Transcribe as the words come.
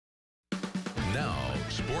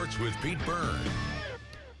Sports with Pete Byrne.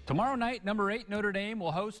 Tomorrow night, number 8 Notre Dame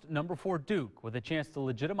will host number 4 Duke with a chance to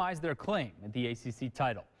legitimize their claim at the ACC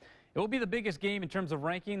title. It will be the biggest game in terms of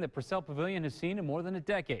ranking that Purcell Pavilion has seen in more than a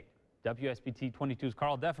decade. WSBT-22's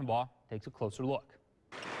Carl Deffenbaugh takes a closer look.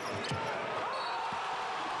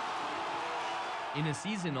 In a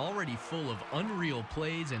season already full of unreal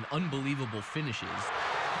plays and unbelievable finishes,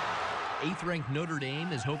 8th-ranked Notre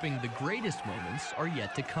Dame is hoping the greatest moments are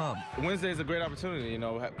yet to come. Wednesday is a great opportunity,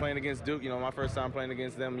 playing against Duke, my first time playing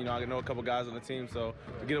against them, I know a couple guys on the team, so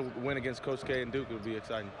to get a win against Coach K and Duke would be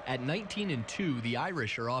exciting. At 19-2, the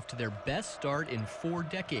Irish are off to their best start in 4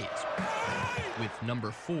 decades, with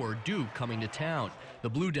number 4 Duke coming to town. The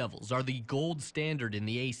Blue Devils are the gold standard in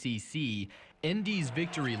the ACC. ND's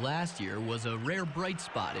victory last year was a rare bright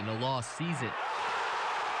spot in a lost season.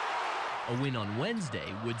 A win on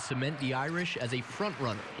Wednesday would cement the Irish as a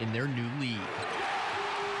front-runner in their new league.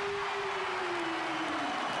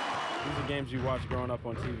 These are games you watch growing up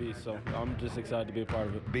on TV, so I'm just excited to be a part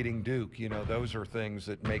of it. Beating Duke, those are things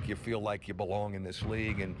that make you feel like you belong in this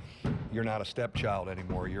league, and you're not a stepchild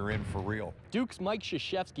anymore. You're in for real. Duke's Mike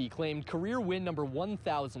Krzyzewski claimed career win number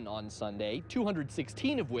 1,000 on Sunday,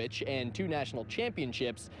 216 of which, and 2 national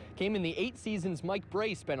championships, came in the 8 seasons Mike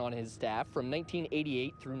Brey spent on his staff from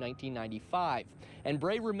 1988 through 1995. And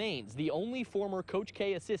Brey remains the only former Coach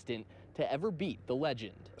K assistant to ever beat the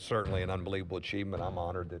legend. Certainly an unbelievable achievement. I'm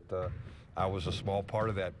honored that I was a small part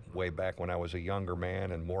of that way back when I was a younger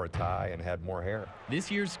man and wore a tie and had more hair.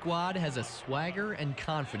 This year's squad has a swagger and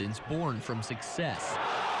confidence born from success.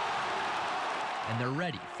 And they're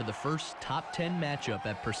ready for the first top 10 matchup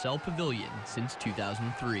at Purcell Pavilion since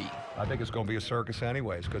 2003. I think it's going to be a circus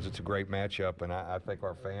anyways because it's a great matchup, and I think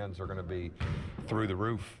our fans are going to be through the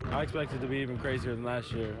roof. I expect it to be even crazier than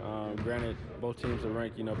last year. Granted, both teams are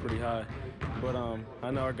ranked, pretty high. But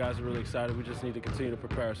I know our guys are really excited. We just need to continue to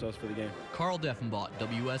prepare ourselves for the game. Carl Deffenbaugh,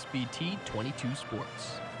 WSBT 22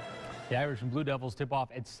 Sports. The Irish and Blue Devils tip off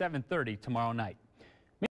at 7:30 tomorrow night.